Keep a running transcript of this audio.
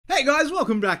Hey guys,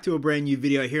 welcome back to a brand new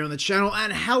video here on the channel,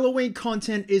 and Halloween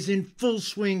content is in full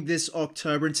swing this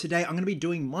October, and today I'm going to be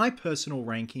doing my personal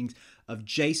rankings of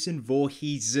Jason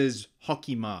Voorhees'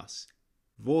 hockey mask.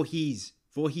 Voorhees.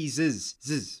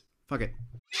 Fuck it.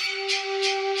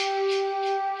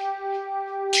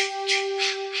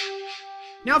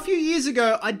 Now, a few years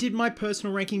ago, I did my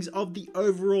personal rankings of the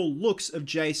overall looks of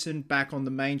Jason back on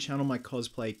the main channel, my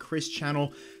Cosplay Chris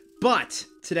channel. But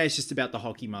today it's just about the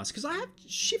hockey mask, because I have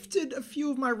shifted a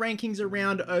few of my rankings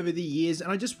around over the years,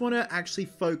 and I just want to actually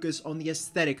focus on the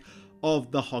aesthetic of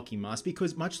the hockey mask,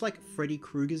 because much like Freddy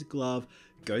Krueger's glove,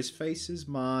 Ghostface's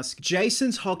mask,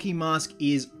 Jason's hockey mask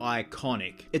is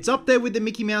iconic. It's up there with the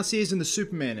Mickey Mouse ears and the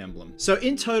Superman emblem. So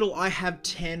in total, I have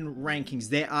 10 rankings.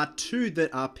 There are 2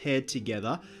 that are paired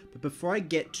together. But before I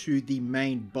get to the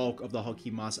main bulk of the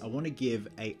hockey mask, I want to give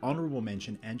an honorable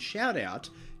mention and shout out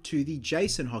to the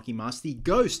Jason hockey mask, the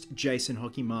Ghost Jason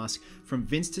hockey mask from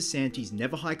Vince DeSanti's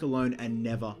Never Hike Alone and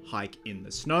Never Hike in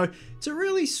the Snow. It's a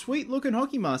really sweet looking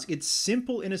hockey mask. It's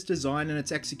simple in its design and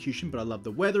its execution, but I love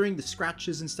the weathering, the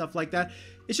scratches and stuff like that.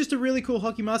 It's just a really cool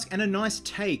hockey mask and a nice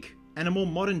take, and a more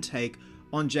modern take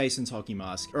on Jason's hockey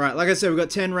mask. Alright, like I said, we've got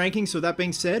 10 rankings, so with that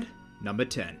being said, number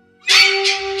 10.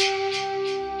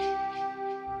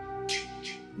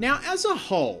 Now, as a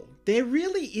whole, there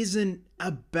really isn't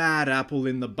a bad apple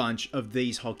in the bunch of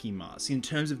these hockey masks in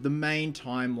terms of the main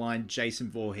timeline Jason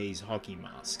Voorhees hockey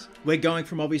masks. We're going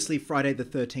from obviously Friday the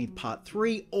 13th Part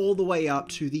 3 all the way up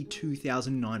to the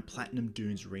 2009 Platinum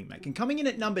Dunes remake. And coming in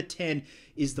at number 10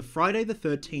 is the Friday the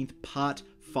 13th Part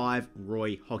 5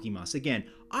 Roy hockey mask. Again,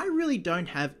 I really don't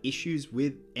have issues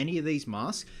with any of these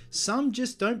masks. Some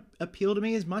just don't appeal to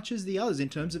me as much as the others in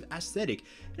terms of aesthetic.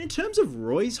 And in terms of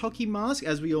Roy's hockey mask,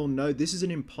 as we all know, this is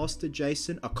an imposter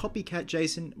Jason, a copycat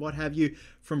Jason, what have you,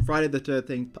 from Friday the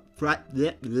 13th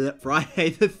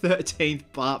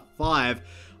Part 5.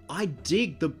 I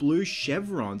dig the blue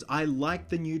chevrons. I like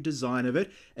the new design of it.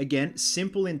 Again,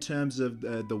 simple in terms of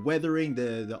the weathering,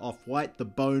 the off-white, the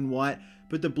bone white.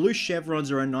 But the blue chevrons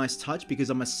are a nice touch because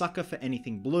I'm a sucker for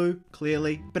anything blue,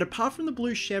 clearly. But apart from the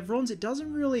blue chevrons, it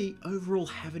doesn't really overall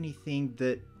have anything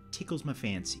that tickles my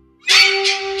fancy.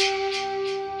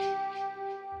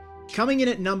 Coming in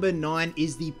at number 9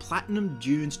 is the Platinum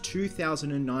Dunes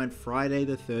 2009 Friday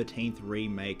the 13th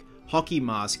remake hockey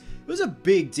mask. It was a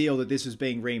big deal that this was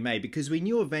being remade because we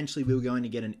knew eventually we were going to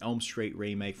get an Elm Street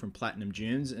remake from Platinum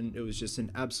Dunes, and it was just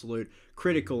an absolute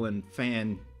critical and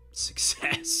fan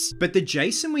success. But the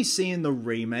Jason we see in the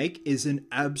remake is an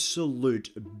absolute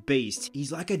beast.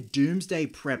 He's like a doomsday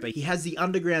prepper. He has the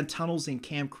underground tunnels in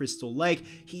Camp Crystal Lake.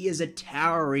 He is a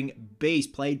towering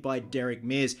beast played by Derek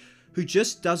Mears, who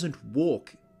just doesn't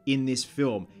walk in this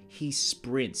film. He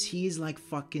sprints. He is like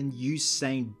fucking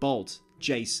Usain Bolt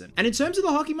Jason. And in terms of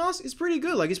the hockey mask, it's pretty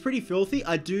good. Like, it's pretty filthy.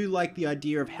 I do like the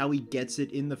idea of how he gets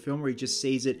it in the film, where he just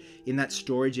sees it in that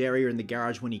storage area in the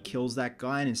garage when he kills that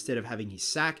guy, and instead of having his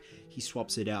sack, he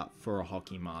swaps it out for a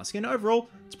hockey mask. And overall,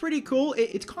 it's pretty cool.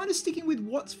 It's kind of sticking with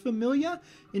what's familiar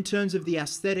in terms of the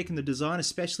aesthetic and the design,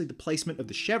 especially the placement of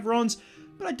the chevrons.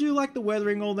 But I do like the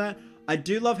weathering, all that. I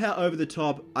do love how over the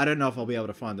top, I don't know if I'll be able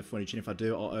to find the footage, and if I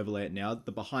do, I'll overlay it now.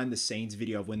 The behind the scenes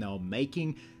video of when they were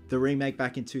making the remake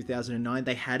back in 2009,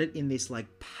 they had it in this like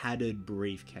padded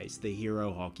briefcase, the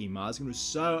hero hockey mask, and it was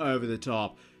so over the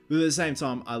top. But at the same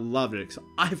time, I loved it. So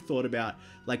I've thought about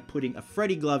like putting a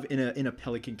Freddy glove in a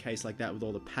pelican case like that with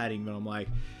all the padding, but I'm like,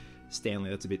 Stanley,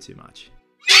 that's a bit too much.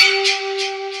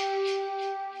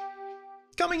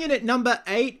 Coming in at number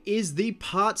 8 is the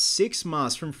Part 6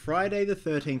 mask from Friday the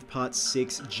 13th Part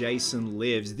 6 Jason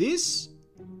Lives. This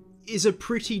is a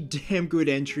pretty damn good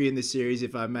entry in the series,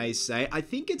 if I may say. I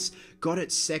think it's got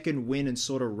its second win and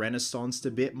sort of renaissanced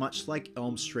a bit, much like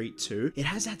Elm Street 2. It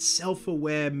has that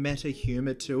self-aware meta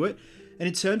humor to it. And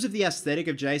in terms of the aesthetic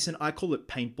of Jason, I call it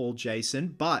paintball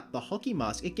Jason, but the hockey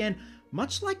mask, again,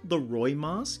 much like the Roy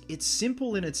mask, it's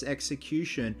simple in its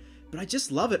execution, but I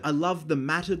just love it. I love the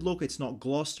matted look. It's not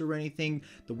glossed or anything.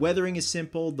 The weathering is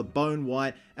simple, the bone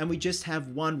white, and we just have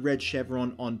one red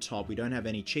chevron on top. We don't have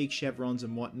any cheek chevrons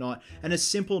and whatnot, and a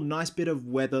simple, nice bit of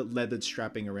leathered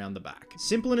strapping around the back.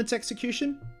 Simple in its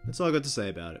execution. That's all I got to say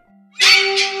about it.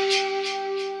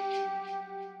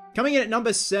 Coming in at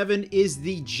number 7 is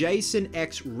the Jason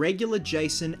X Regular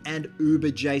Jason and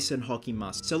Uber Jason hockey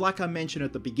mask. So like I mentioned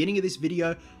at the beginning of this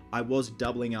video, I was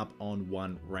doubling up on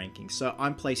one ranking. So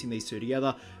I'm placing these two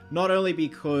together. Not only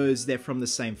because they're from the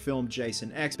same film,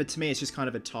 Jason X, but to me it's just kind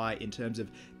of a tie in terms of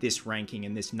this ranking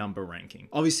and this number ranking.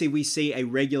 Obviously we see a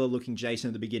regular looking Jason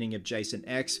at the beginning of Jason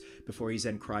X before he's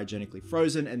then cryogenically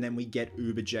frozen, and then we get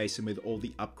Uber Jason with all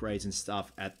the upgrades and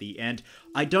stuff at the end.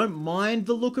 I don't mind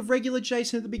the look of regular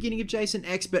Jason at the beginning of Jason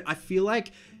X, but I feel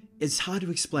like it's hard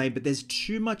to explain, but there's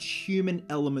too much human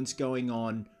elements going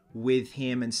on with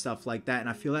him and stuff like that, and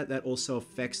I feel like that also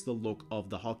affects the look of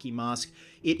the hockey mask.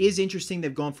 It is interesting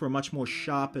they've gone for a much more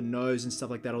sharper nose and stuff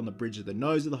like that on the bridge of the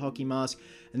nose of the hockey mask,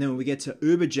 and then when we get to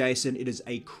Uber Jason, it is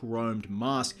a chromed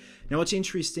mask. Now what's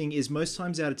interesting is most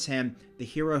times out of 10, the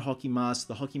hero hockey mask,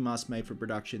 the hockey mask made for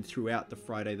production throughout the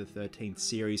Friday the 13th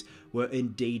series, were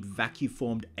indeed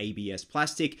vacuum-formed ABS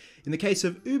plastic. In the case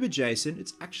of Uber Jason,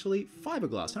 it's actually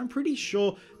fiberglass. I'm pretty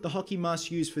sure the hockey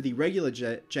mask used for the regular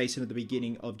Jason at the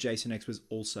beginning of Jason X was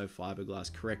also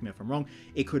fiberglass. Correct me if I'm wrong.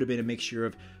 It could have been a mixture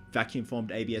of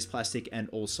vacuum-formed ABS plastic and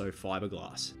also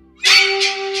fiberglass.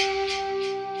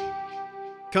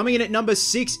 Coming in at number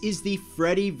 6 is the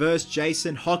Freddy vs.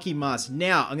 Jason hockey mask.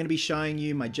 Now, I'm going to be showing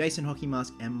you my Jason hockey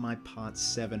mask and my Part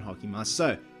 7 hockey mask.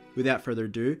 So, without further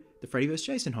ado, the Freddy vs.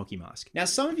 Jason hockey mask. Now,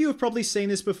 some of you have probably seen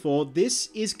this before. This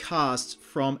is cast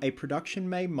from a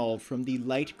production-made mold from the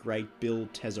late, great Bill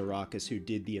Tesarakis, who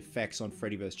did the effects on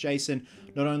Freddy vs. Jason.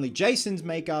 Not only Jason's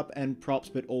makeup and props,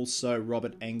 but also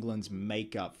Robert Englund's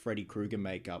makeup, Freddy Krueger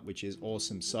makeup, which is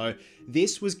awesome. So,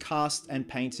 this was cast and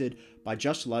painted by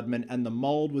Josh Ludman, and the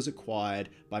mold was acquired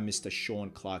by Mr. Sean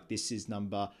Clark. This is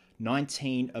number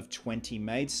 19 of 20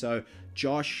 made. So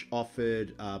Josh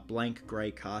offered blank grey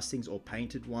castings or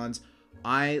painted ones.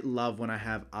 I love when I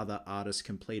have other artists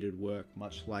completed work,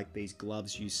 much like these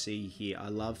gloves you see here. I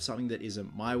love something that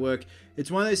isn't my work.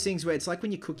 It's one of those things where it's like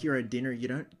when you cook your own dinner, you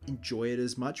don't enjoy it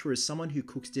as much, whereas someone who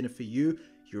cooks dinner for you,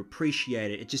 you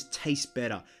appreciate it. It just tastes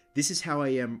better. This is how I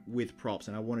am with props,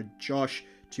 and I wanted Josh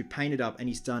to paint it up, and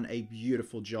he's done a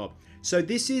beautiful job. So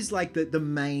this is like the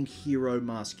main hero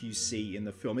mask you see in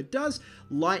the film. It does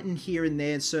lighten here and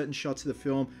there in certain shots of the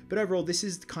film, but overall this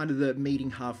is kind of the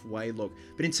meeting halfway look.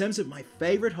 But in terms of my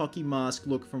favorite hockey mask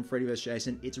look from Freddy vs.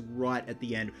 Jason, it's right at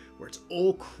the end where it's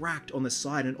all cracked on the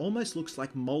side and almost looks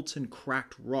like molten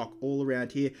cracked rock all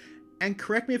around here. And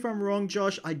correct me if I'm wrong,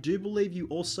 Josh, I do believe you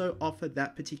also offered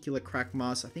that particular crack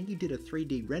mask. I think you did a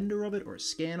 3D render of it or a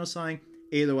scan or something.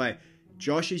 Either way,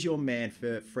 Josh is your man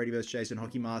for Freddy vs. Jason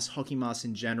hockey masks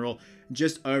in general,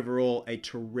 just overall a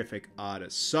terrific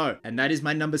artist. So, and that is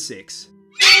my number 6.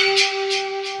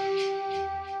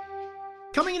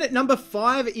 Coming in at number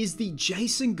 5 is the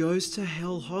Jason Goes to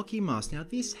Hell hockey mask. Now,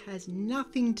 this has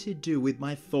nothing to do with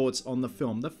my thoughts on the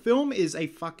film. The film is a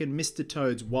fucking Mr.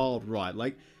 Toad's Wild Ride.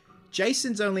 Like,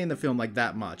 Jason's only in the film like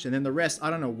that much, and then the rest, I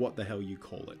don't know what the hell you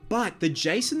call it. But the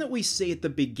Jason that we see at the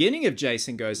beginning of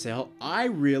Jason Goes to Hell, I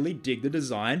really dig the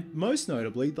design, most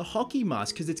notably the hockey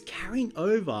mask, because it's carrying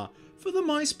over, for the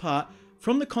most part,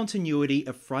 from the continuity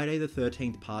of Friday the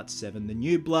 13th Part 7, The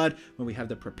New Blood, when we have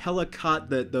the propeller cut,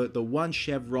 the one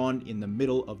chevron in the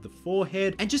middle of the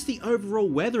forehead, and just the overall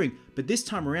weathering. But this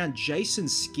time around,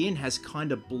 Jason's skin has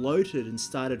kind of bloated and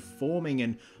started forming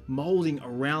and molding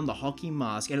around the hockey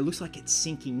mask, and it looks like it's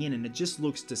sinking in, and it just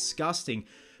looks disgusting.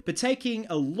 But taking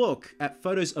a look at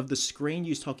photos of the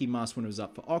screen-used hockey mask when it was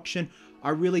up for auction, I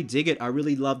really dig it. I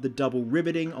really love the double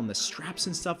riveting on the straps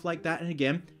and stuff like that, and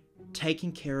again,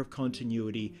 taking care of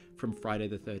continuity from Friday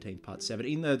the 13th Part 7.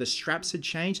 Even though the straps had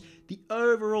changed, the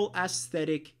overall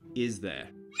aesthetic is there.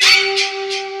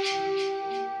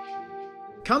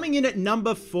 Coming in at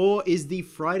number 4 is the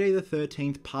Friday the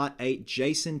 13th Part 8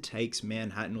 Jason Takes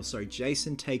Manhattan, or sorry,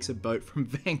 Jason Takes a Boat from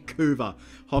Vancouver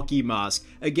hockey mask.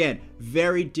 Again,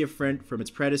 very different from its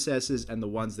predecessors and the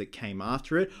ones that came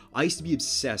after it. I used to be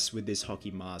obsessed with this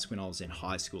hockey mask when I was in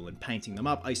high school and painting them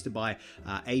up. I used to buy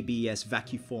ABS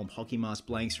vacuum form hockey mask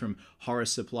blanks from horror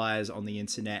suppliers on the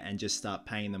internet and just start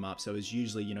painting them up. So it was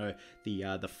usually, you know,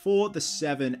 the 4, the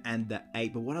 7, and the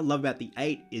 8. But what I love about the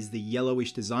 8 is the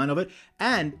yellowish design of it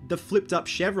and the flipped up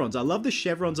chevrons. I love the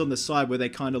chevrons on the side where they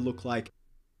kind of look like...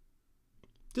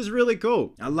 Just really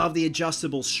cool. I love the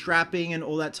adjustable strapping and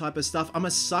all that type of stuff. I'm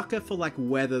a sucker for like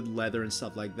weathered leather and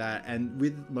stuff like that. And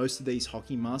with most of these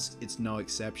hockey masks, it's no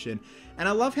exception. And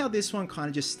I love how this one kind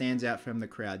of just stands out from the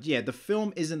crowd. Yeah, the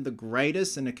film isn't the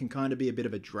greatest and it can kind of be a bit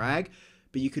of a drag,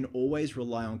 but you can always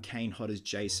rely on Kane Hodder's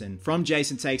Jason from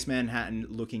Jason Takes Manhattan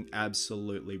looking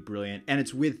absolutely brilliant. And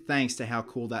it's with thanks to how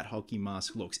cool that hockey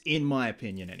mask looks, in my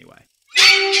opinion anyway.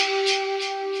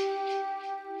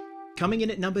 Coming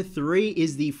in at number 3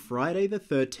 is the Friday the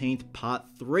 13th Part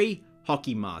 3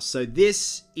 hockey mask. So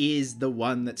this is the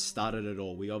one that started it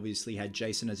all. We obviously had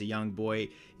Jason as a young boy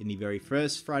in the very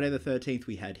first Friday the 13th.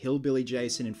 We had Hillbilly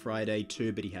Jason in Friday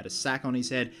 2, but he had a sack on his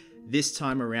head. This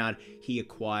time around, he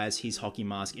acquires his hockey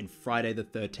mask in Friday the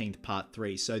 13th Part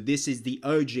 3. So this is the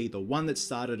OG, the one that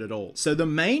started it all. So the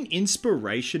main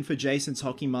inspiration for Jason's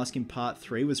hockey mask in Part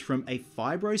 3 was from a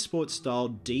FibroSport style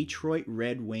Detroit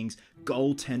Red Wings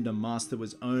goaltender mask that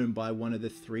was owned by one of the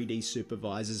 3D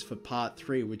supervisors for Part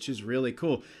 3, which is really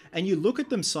cool. And you look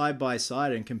at them side by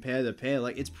side and compare the pair,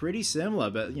 like it's pretty similar,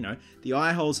 but you know, the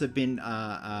eye holes have been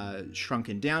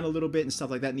shrunken down a little bit and stuff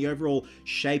like that. And the overall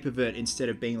shape of it, instead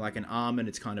of being like an almond,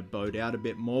 it's kind of bowed out a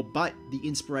bit more, but the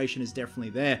inspiration is definitely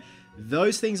there.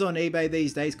 Those things on eBay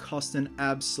these days cost an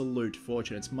absolute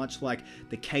fortune. It's much like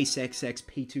the Case XX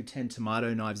P210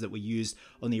 tomato knives that were used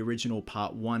on the original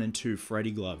Part 1 and 2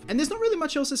 Freddy glove. And there's not really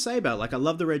much else to say about it. Like, I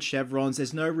love the red chevrons.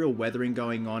 There's no real weathering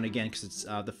going on, again, because it's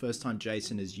the first time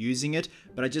Jason is using it,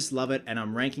 but I just love it, and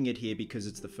I'm ranking it here because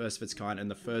it's the first of its kind and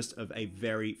the first of a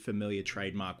very familiar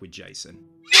trademark with Jason.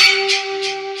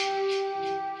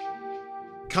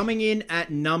 Coming in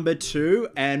at number 2,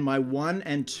 and my 1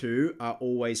 and 2 are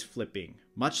always flipping.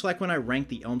 Much like when I rank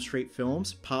the Elm Street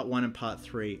films, Part 1 and Part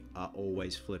 3 are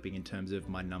always flipping in terms of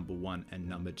my number 1 and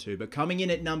number 2. But coming in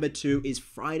at number 2 is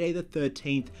Friday the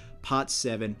 13th, Part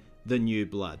 7, The New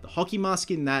Blood. The hockey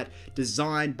mask in that,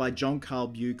 designed by John Carl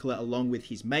Buechler along with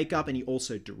his makeup, and he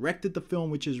also directed the film,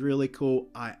 which is really cool.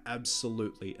 I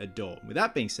absolutely adore. With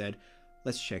that being said,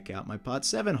 let's check out my Part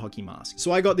 7 hockey mask.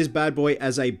 So I got this bad boy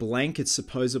as a blank. It's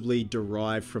supposedly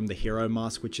derived from the hero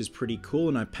mask, which is pretty cool,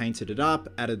 and I painted it up,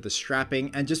 added the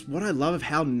strapping, and just what I love of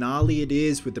how gnarly it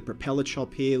is with the propeller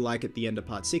chop here, like at the end of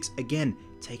Part 6. Again,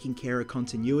 taking care of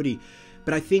continuity.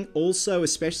 But I think also,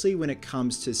 especially when it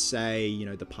comes to, say, you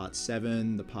know, the Part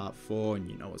 7, the Part 4,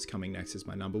 and you know what's coming next is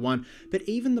my number 1, but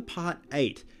even the Part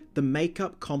 8, the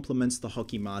makeup complements the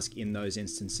hockey mask in those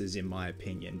instances, in my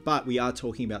opinion. But we are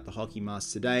talking about the hockey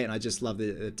mask today, and I just love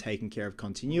that they're taking care of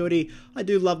continuity. I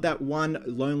do love that one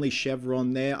lonely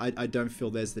chevron there. I don't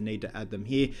feel there's the need to add them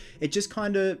here. It just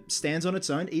kind of stands on its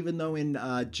own, even though in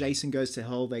Jason Goes to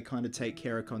Hell, they kind of take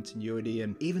care of continuity.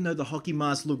 And even though the hockey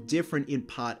mask looked different in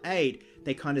Part 8,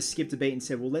 they kind of skipped a beat and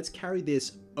said, well, let's carry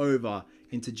this over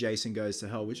into Jason Goes to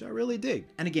Hell, which I really dig.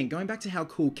 And again, going back to how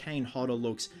cool Kane Hodder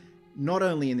looks, not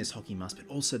only in this hockey mask, but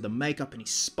also the makeup, and his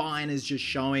spine is just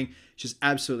showing. It's just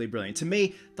absolutely brilliant. To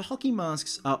me, the hockey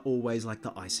masks are always like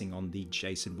the icing on the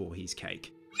Jason Voorhees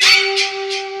cake.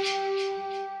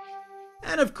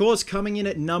 And of course, coming in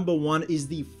at number 1 is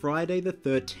the Friday the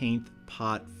 13th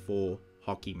Part 4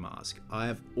 hockey mask. I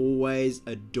have always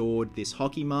adored this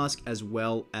hockey mask, as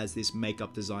well as this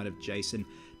makeup design of Jason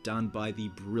done by the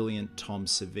brilliant Tom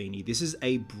Savini. This is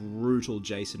a brutal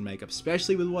Jason makeup,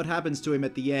 especially with what happens to him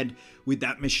at the end with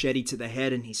that machete to the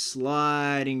head and he's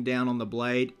sliding down on the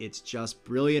blade. It's just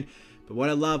brilliant. But what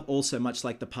I love also, much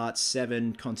like the Part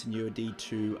 7 continuity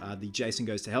to the Jason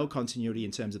Goes to Hell continuity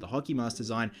in terms of the hockey mask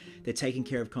design, they're taking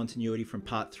care of continuity from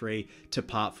Part 3 to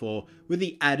Part 4 with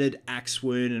the added axe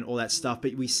wound and all that stuff.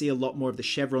 But we see a lot more of the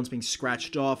chevrons being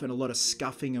scratched off and a lot of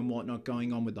scuffing and whatnot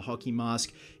going on with the hockey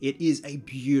mask. It is a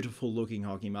beautiful looking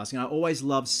hockey mask, and I always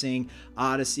love seeing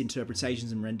artists'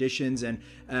 interpretations and renditions and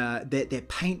their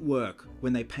paint work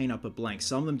when they paint up a blank.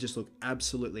 Some of them just look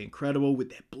absolutely incredible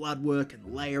with their blood work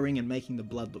and layering and making the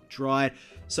blood look dry.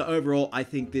 So overall, I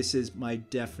think this is my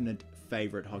definite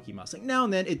favorite hockey mask. Like, now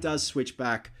and then it does switch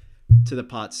back to the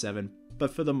Part 7,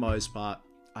 but for the most part,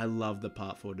 I love the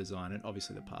Part 4 design and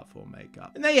obviously the Part 4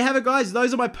 makeup. And there you have it, guys.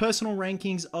 Those are my personal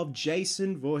rankings of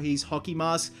Jason Voorhees hockey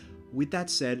masks. With that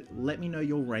said, let me know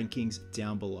your rankings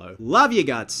down below. Love you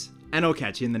guts, and I'll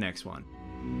catch you in the next one.